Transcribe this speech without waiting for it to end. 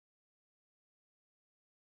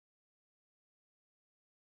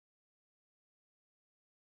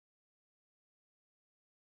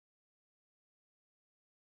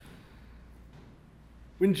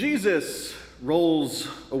When Jesus rolls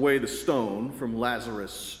away the stone from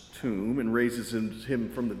Lazarus' tomb and raises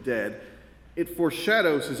him from the dead, it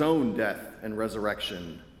foreshadows his own death and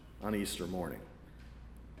resurrection on Easter morning.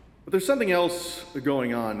 But there's something else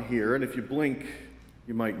going on here, and if you blink,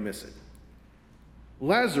 you might miss it.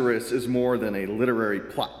 Lazarus is more than a literary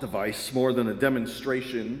plot device, more than a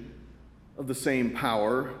demonstration of the same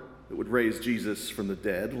power that would raise Jesus from the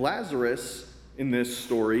dead. Lazarus, in this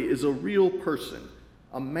story, is a real person,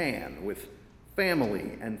 a man with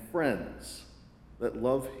family and friends that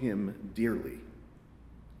love him dearly.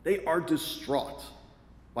 They are distraught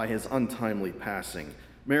by his untimely passing.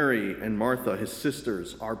 Mary and Martha, his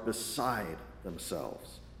sisters, are beside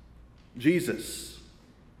themselves. Jesus,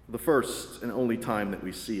 for the first and only time that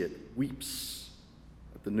we see it, weeps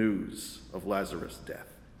at the news of Lazarus'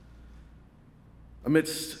 death.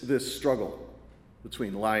 Amidst this struggle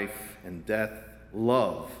between life and death,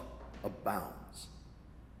 love abounds.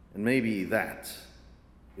 And maybe that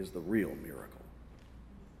is the real miracle.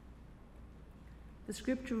 The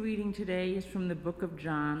scripture reading today is from the book of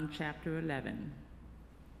John, chapter 11.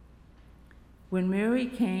 When Mary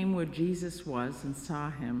came where Jesus was and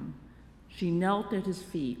saw him, she knelt at his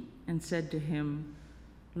feet and said to him,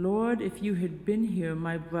 "Lord, if you had been here,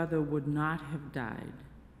 my brother would not have died."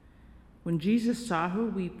 When Jesus saw her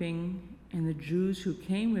weeping, and the Jews who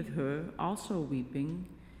came with her also weeping,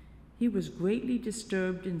 he was greatly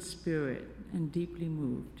disturbed in spirit and deeply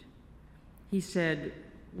moved. He said,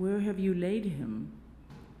 "Where have you laid him?"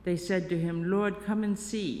 They said to him, "Lord, come and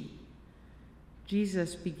see."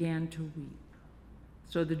 Jesus began to weep.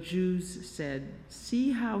 So the Jews said,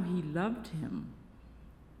 "See how he loved him."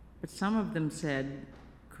 But some of them said,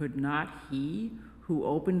 "Could not he who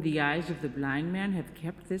opened the eyes of the blind man have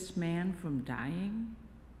kept this man from dying?"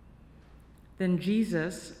 Then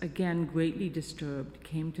Jesus, again greatly disturbed,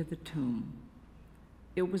 came to the tomb.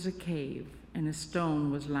 It was a cave, and a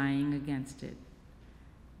stone was lying against it.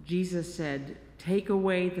 Jesus said, "Take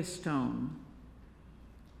away the stone."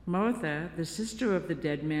 Martha, the sister of the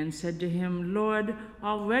dead man, said to him, "Lord,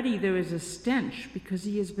 already there is a stench because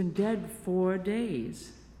he has been dead 4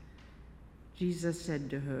 days." Jesus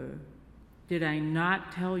said to her, "Did I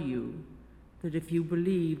not tell you that if you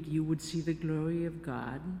believed, you would see the glory of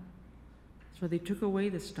God?" So they took away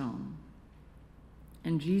the stone.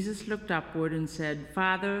 And Jesus looked upward and said,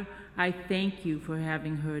 "Father, I thank you for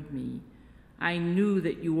having heard me. I knew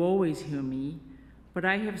that you always hear me, but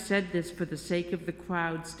I have said this for the sake of the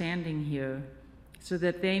crowd standing here, so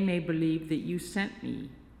that they may believe that you sent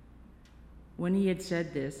me." When he had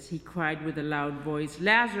said this, he cried with a loud voice,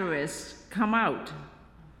 "Lazarus, come out!"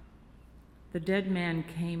 The dead man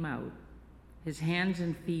came out, his hands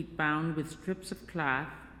and feet bound with strips of cloth,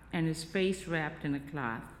 and his face wrapped in a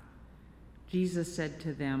cloth. Jesus said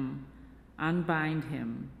to them, "Unbind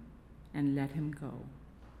him and let him go."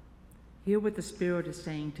 Hear what the Spirit is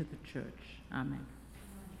saying to the church. Amen.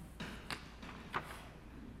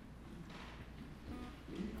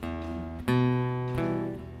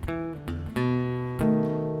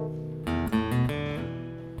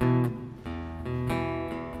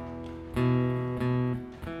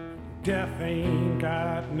 Death ain't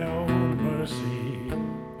got no mercy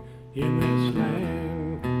in this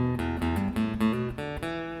land.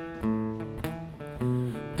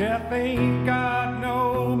 Death ain't got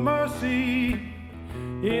no mercy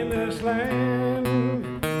in this land.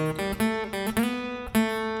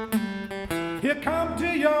 He'll come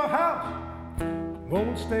to your house,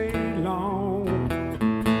 won't stay long.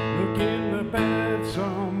 Look in the bed,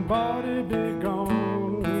 somebody be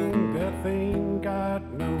gone. Death ain't got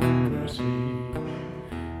no mercy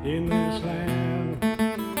in this land.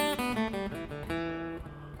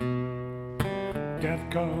 Death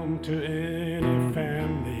come to any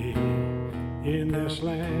family in this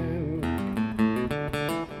land.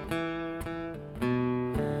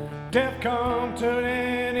 Death come to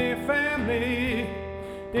any family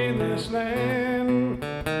in this land.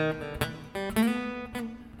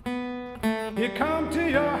 He come to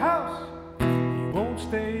your house, he won't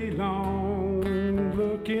stay long.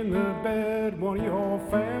 Look in the bed, won't your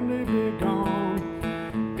family be gone?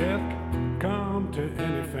 Death come to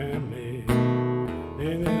any family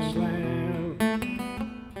in this land.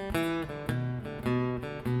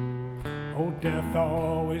 Oh, death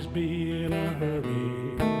always be in a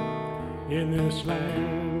hurry in this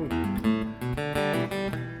land.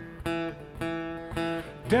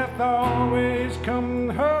 Death always come in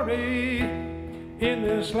a hurry in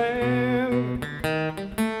this land.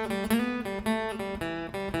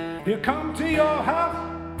 He'll come to your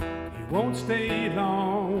house, he won't stay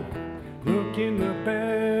long. Look in the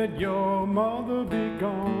bed, your mother be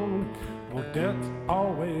gone. Oh, death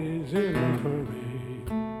always in a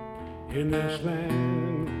hurry in this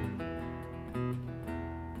land.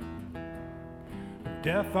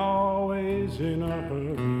 Death always in a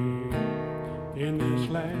hurry in this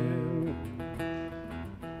land.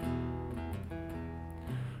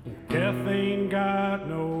 Death ain't got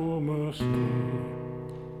no mercy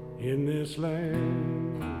in this land.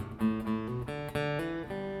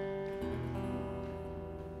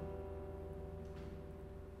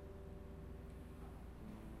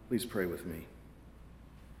 Please pray with me.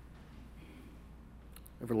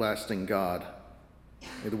 Everlasting God,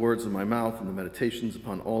 may the words of my mouth and the meditations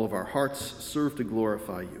upon all of our hearts serve to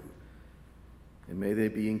glorify you, and may they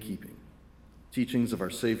be in keeping. Teachings of our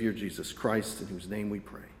Savior Jesus Christ, in whose name we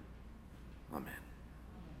pray. Amen.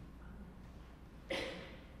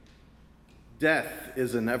 Death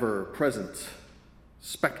is an ever-present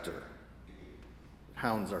specter that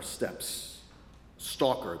hounds our steps, a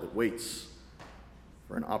stalker that waits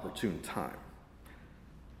for an opportune time.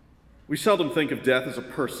 We seldom think of death as a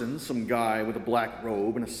person, some guy with a black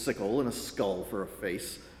robe and a sickle and a skull for a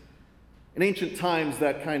face. In ancient times,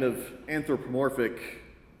 that kind of anthropomorphic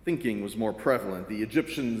thinking was more prevalent. The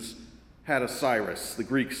Egyptians had Osiris, the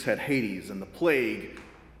Greeks had Hades, and the plague,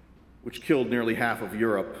 which killed nearly half of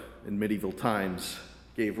Europe in medieval times,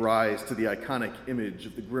 gave rise to the iconic image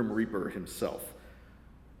of the Grim Reaper himself.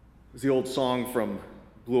 As the old song from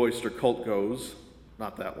Blue Oyster Cult goes,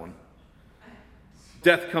 not that one.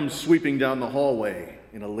 Death comes sweeping down the hallway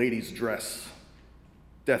in a lady's dress.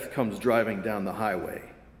 Death comes driving down the highway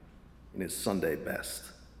in his Sunday best.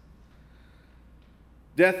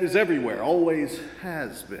 Death is everywhere, always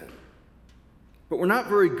has been. But we're not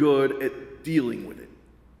very good at dealing with it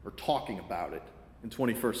or talking about it in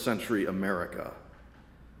 21st century America.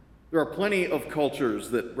 There are plenty of cultures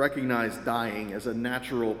that recognize dying as a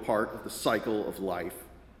natural part of the cycle of life,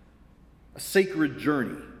 a sacred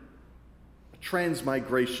journey, a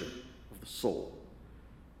transmigration of the soul.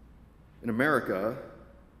 In America,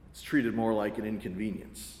 it's treated more like an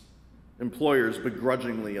inconvenience. Employers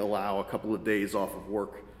begrudgingly allow a couple of days off of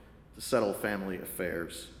work to settle family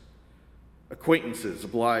affairs. Acquaintances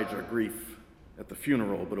oblige our grief at the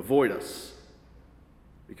funeral, but avoid us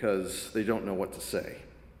because they don't know what to say.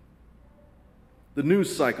 The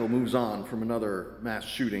news cycle moves on from another mass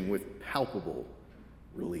shooting with palpable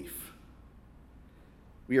relief.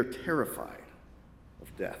 We are terrified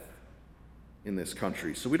of death in this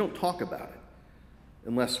country, so we don't talk about it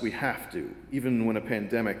unless we have to, even when a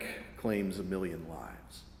pandemic claims 1 million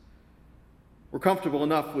lives. We're comfortable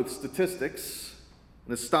enough with statistics,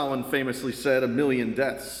 and as Stalin famously said, 1 million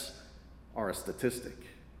deaths are a statistic.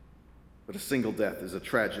 But a single death is a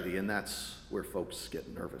tragedy, and that's where folks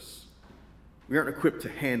get nervous. We aren't equipped to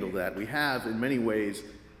handle that. We have, in many ways,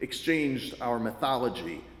 exchanged our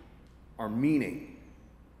mythology, our meaning,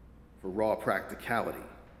 for raw practicality.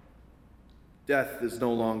 Death is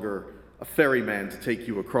no longer a ferryman to take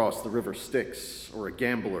you across the river Styx, or a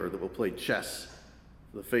gambler that will play chess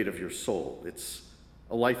for the fate of your soul. It's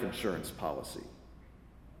a life insurance policy,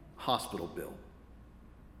 a hospital bill,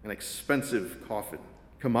 an expensive coffin,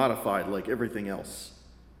 commodified like everything else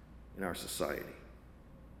in our society.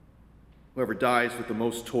 Whoever dies with the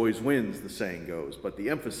most toys wins, the saying goes, but the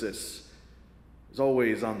emphasis is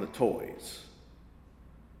always on the toys,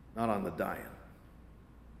 not on the dying.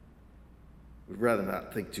 We'd rather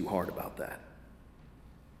not think too hard about that.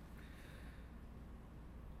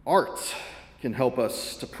 Art can help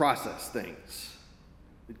us to process things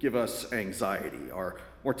that give us anxiety, our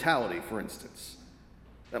mortality, for instance.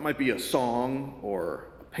 That might be a song or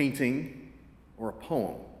a painting or a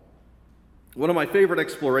poem. One of my favorite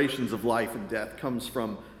explorations of life and death comes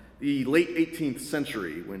from the late 18th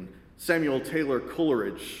century when Samuel Taylor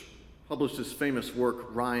Coleridge published his famous work,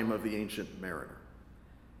 Rime of the Ancient Mariner.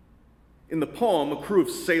 In the poem, a crew of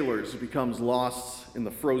sailors becomes lost in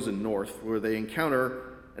the frozen north where they encounter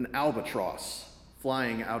an albatross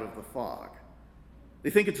flying out of the fog. They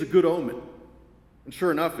think it's a good omen, and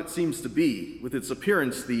sure enough, it seems to be. With its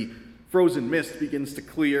appearance, the frozen mist begins to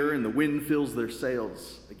clear and the wind fills their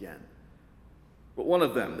sails again. But one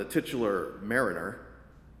of them, the titular mariner,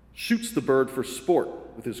 shoots the bird for sport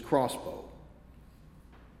with his crossbow.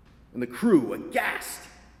 And the crew, aghast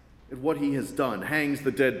at what he has done, hangs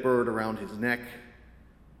the dead bird around his neck,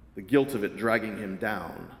 the guilt of it dragging him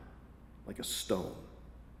down like a stone.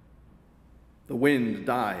 The wind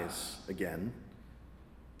dies again,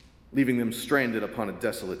 leaving them stranded upon a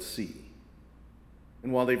desolate sea.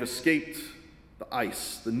 And while they've escaped the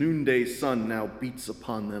ice, the noonday sun now beats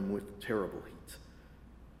upon them with terrible heat.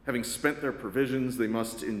 Having spent their provisions, they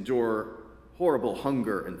must endure horrible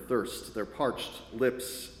hunger and thirst, their parched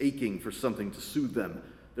lips aching for something to soothe them,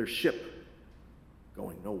 their ship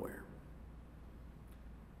going nowhere.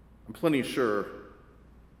 I'm plenty sure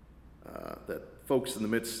that folks in the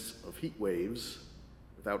midst of heat waves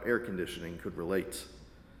without air conditioning could relate.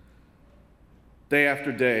 Day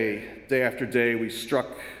after day, we struck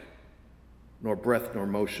nor breath nor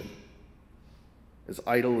motion, as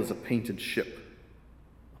idle as a painted ship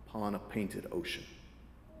upon a painted ocean.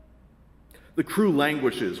 The crew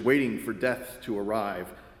languishes, waiting for death to arrive,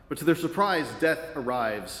 but to their surprise, death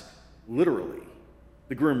arrives literally.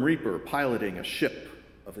 The Grim Reaper piloting a ship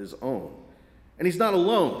of his own. And he's not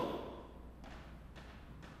alone.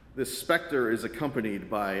 This specter is accompanied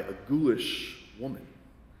by a ghoulish woman.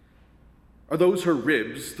 Are those her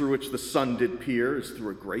ribs through which the sun did peer as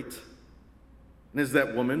through a grate? And is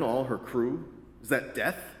that woman all her crew? Is that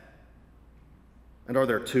death? And are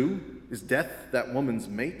there two? Is death that woman's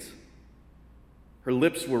mate? Her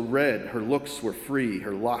lips were red, her looks were free,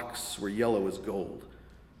 her locks were yellow as gold.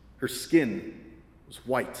 Her skin was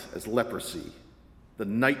white as leprosy. The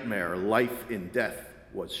nightmare life in death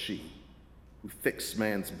was she, who fixed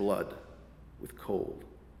man's blood with cold.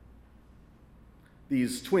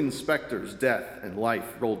 These twin specters, death and life,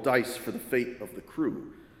 roll dice for the fate of the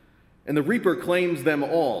crew. And the Reaper claims them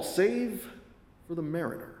all, save for the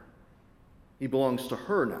mariner. He belongs to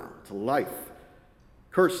her now, to life,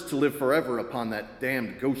 cursed to live forever upon that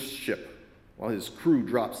damned ghost ship while his crew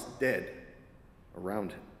drops dead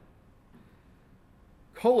around him.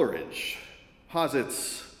 Coleridge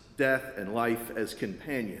posits death and life as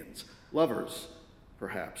companions, lovers,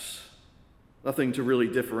 perhaps. Nothing to really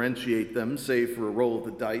differentiate them, save for a roll of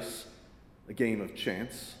the dice, a game of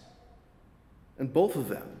chance. And both of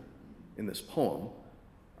them, in this poem,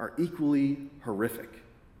 are equally horrific.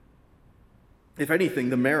 If anything,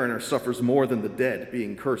 the mariner suffers more than the dead,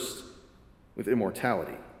 being cursed with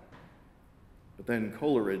immortality. But then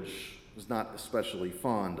Coleridge was not especially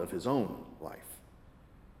fond of his own life.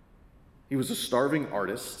 He was a starving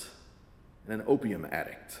artist and an opium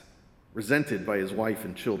addict, resented by his wife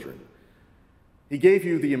and children. He gave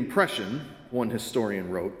you the impression, one historian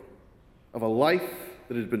wrote, of a life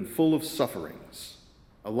that had been full of sufferings,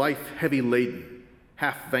 a life heavy laden,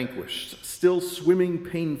 half vanquished, still swimming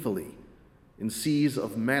painfully in seas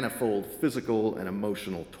of manifold physical and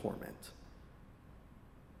emotional torment.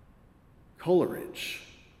 Coleridge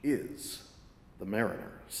is the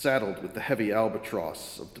mariner, saddled with the heavy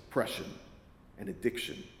albatross of depression and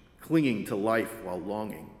addiction, clinging to life while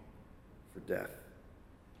longing for death.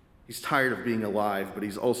 He's tired of being alive, but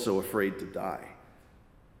he's also afraid to die.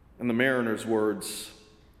 In the mariner's words,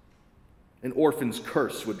 an orphan's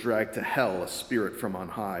curse would drag to hell a spirit from on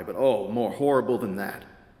high, but oh, more horrible than that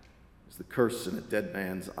is the curse in a dead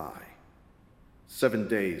man's eye. 7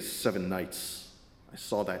 days, 7 nights, I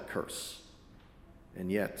saw that curse, and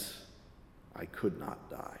yet I could not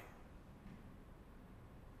die.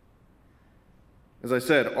 As I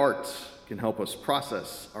said, art can help us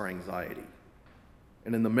process our anxiety.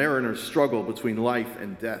 And in the mariner's struggle between life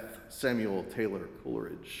and death, Samuel Taylor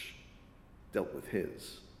Coleridge dealt with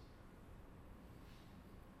his.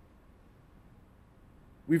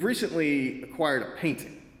 We've recently acquired a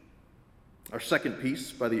painting, our second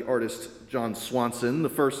piece by the artist John Swanson, the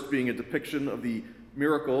first being a depiction of the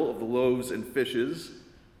miracle of the loaves and fishes.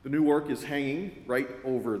 The new work is hanging right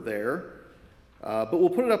over there, but we'll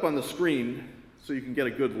put it up on the screen so you can get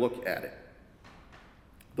a good look at it.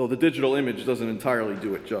 Though the digital image doesn't entirely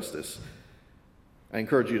do it justice, I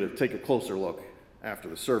encourage you to take a closer look after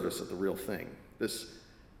the service at the real thing. This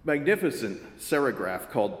magnificent seraph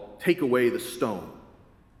called "Take Away the Stone"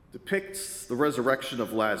 depicts the resurrection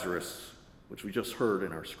of Lazarus, which we just heard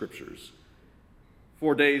in our scriptures.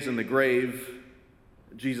 4 days in the grave,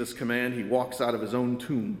 at Jesus' command, he walks out of his own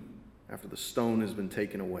tomb after the stone has been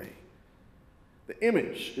taken away. The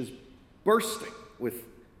image is bursting with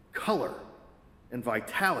color and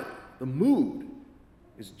vitality. The mood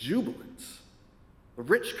is jubilant. The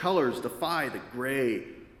rich colors defy the gray,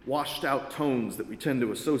 washed-out tones that we tend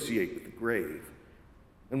to associate with the grave.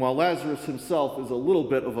 And while Lazarus himself is a little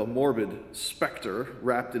bit of a morbid specter,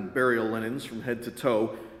 wrapped in burial linens from head to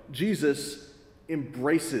toe, Jesus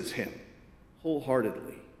embraces him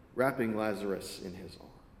wholeheartedly, wrapping Lazarus in his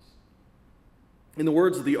arms. In the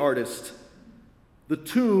words of the artist, the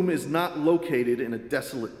tomb is not located in a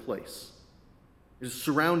desolate place. It is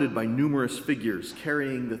surrounded by numerous figures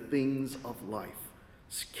carrying the things of life: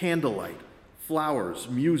 candlelight, flowers,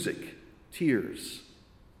 music, tears,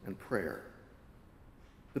 and prayer.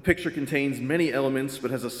 The picture contains many elements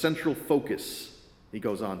but has a central focus, he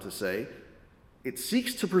goes on to say. It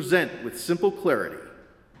seeks to present with simple clarity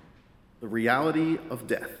the reality of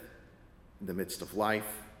death in the midst of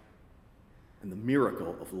life, and the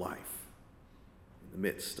miracle of life in the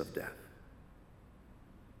midst of death.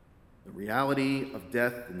 The reality of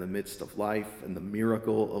death in the midst of life, and the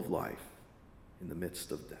miracle of life in the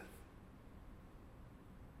midst of death.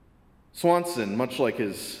 Swanson, much like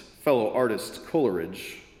his fellow artist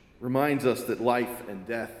Coleridge, reminds us that life and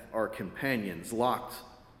death are companions locked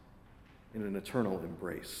in an eternal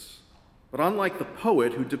embrace. But unlike the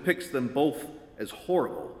poet, who depicts them both as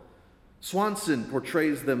horrible, Swanson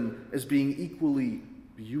portrays them as being equally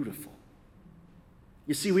beautiful.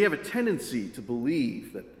 You see, we have a tendency to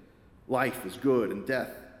believe that life is good and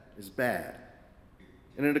death is bad.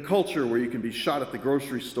 And in a culture where you can be shot at the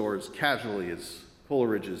grocery store as casually as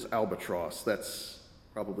Coleridge's albatross, that's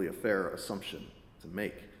probably a fair assumption to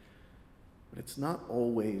make. But it's not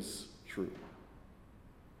always true.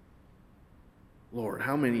 Lord,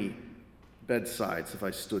 how many bedsides have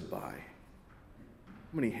I stood by?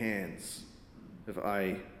 How many hands have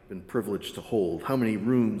I been privileged to hold? How many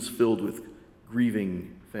rooms filled with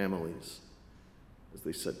grieving families as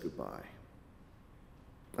they said goodbye?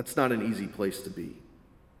 That's not an easy place to be,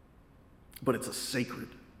 but it's a sacred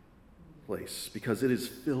place because it is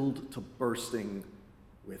filled to bursting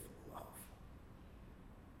with love.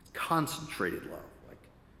 Concentrated love,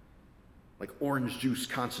 like orange juice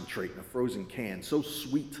concentrate in a frozen can, so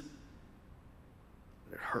sweet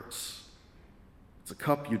that it hurts. It's a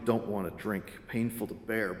cup you don't want to drink, painful to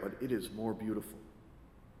bear, but it is more beautiful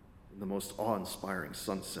than the most awe-inspiring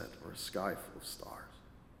sunset or a sky full of stars.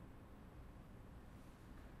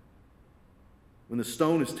 When the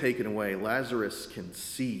stone is taken away, Lazarus can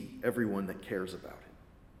see everyone that cares about him,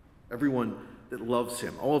 everyone that loves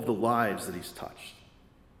him, all of the lives that he's touched.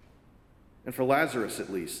 And for Lazarus,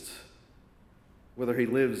 at least, whether he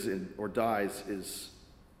lives or dies is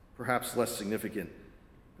perhaps less significant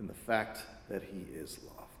than the fact that he is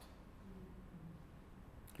loved.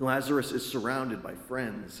 Lazarus is surrounded by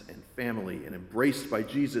friends and family and embraced by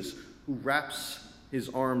Jesus, who wraps his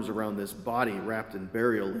arms around this body wrapped in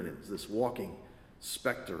burial linens, this walking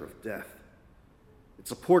specter of death.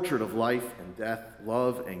 It's a portrait of life and death,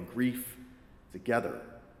 love and grief together,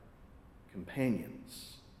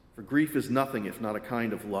 companions. For grief is nothing if not a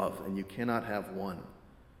kind of love, and you cannot have one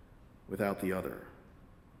without the other.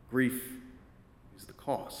 Grief is the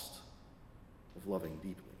cost of loving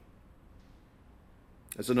deeply.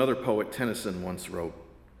 As another poet, Tennyson, once wrote,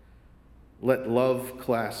 "Let love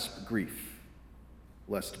clasp grief,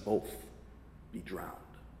 lest both be drowned."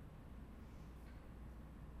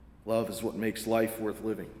 Love is what makes life worth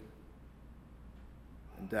living,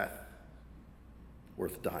 and death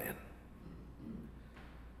worth dying.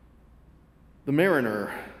 The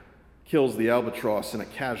mariner kills the albatross in a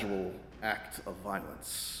casual act of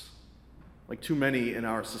violence. Like too many in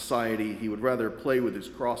our society, he would rather play with his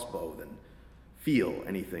crossbow than feel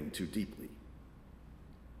anything too deeply.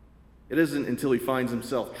 It isn't until he finds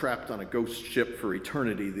himself trapped on a ghost ship for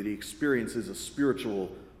eternity that he experiences a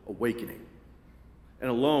spiritual awakening. And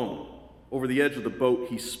alone, over the edge of the boat,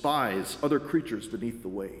 he spies other creatures beneath the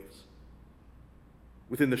waves.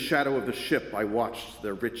 Within the shadow of the ship, I watched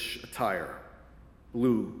their rich attire.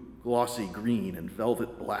 Blue, glossy green, and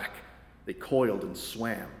velvet black, they coiled and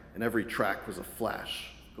swam, and every track was a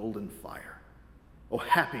flash of golden fire. Oh,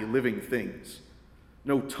 happy living things!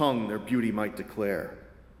 No tongue their beauty might declare.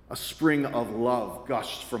 A spring of love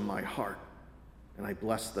gushed from my heart, and I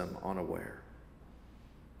blessed them unaware.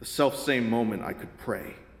 The selfsame moment I could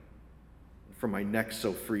pray, and from my neck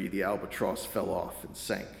so free the albatross fell off and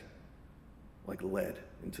sank like lead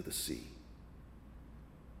into the sea.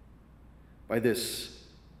 By this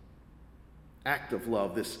act of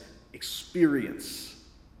love, this experience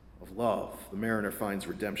of love, the mariner finds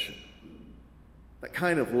redemption. That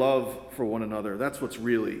kind of love for one another, that's what's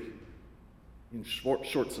really in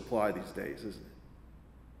short supply these days, isn't it?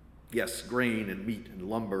 Yes, grain and meat and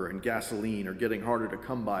lumber and gasoline are getting harder to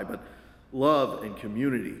come by, but love and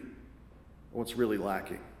community are what's really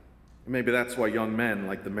lacking. And maybe that's why young men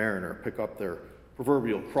like the mariner pick up their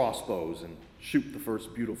proverbial crossbows and shoot the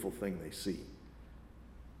first beautiful thing they see.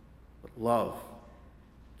 But love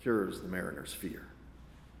cures the mariner's fear.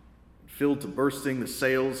 Filled to bursting, the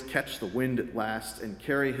sails catch the wind at last and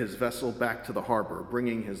carry his vessel back to the harbor,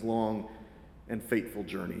 bringing his long and fateful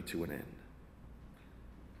journey to an end.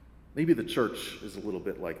 Maybe the church is a little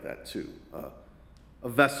bit like that too. A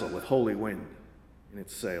vessel with holy wind in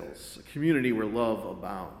its sails, a community where love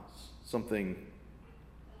abounds, something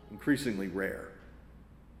increasingly rare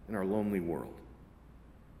in our lonely world.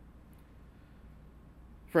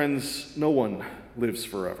 Friends, no one lives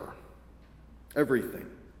forever. Everything,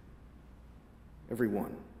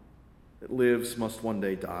 everyone that lives must one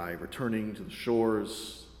day die, returning to the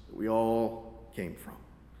shores that we all came from.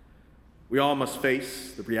 We all must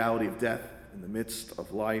face the reality of death in the midst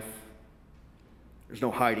of life. There's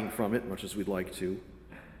no hiding from it, much as we'd like to.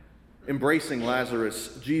 Embracing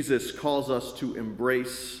Lazarus, Jesus calls us to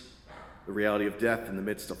embrace the reality of death in the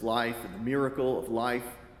midst of life and the miracle of life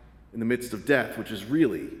in the midst of death, which is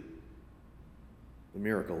really the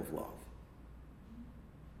miracle of love.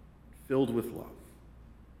 Filled with love.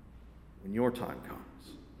 When your time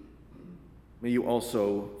comes, may you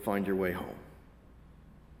also find your way home.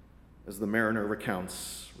 As the mariner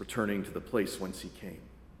recounts, returning to the place whence he came.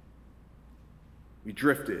 We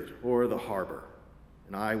drifted o'er the harbor,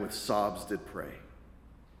 and I with sobs did pray,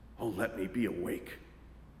 "Oh, let me be awake,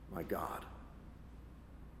 my God,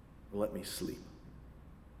 or let me sleep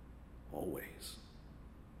always."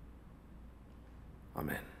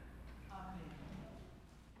 Amen.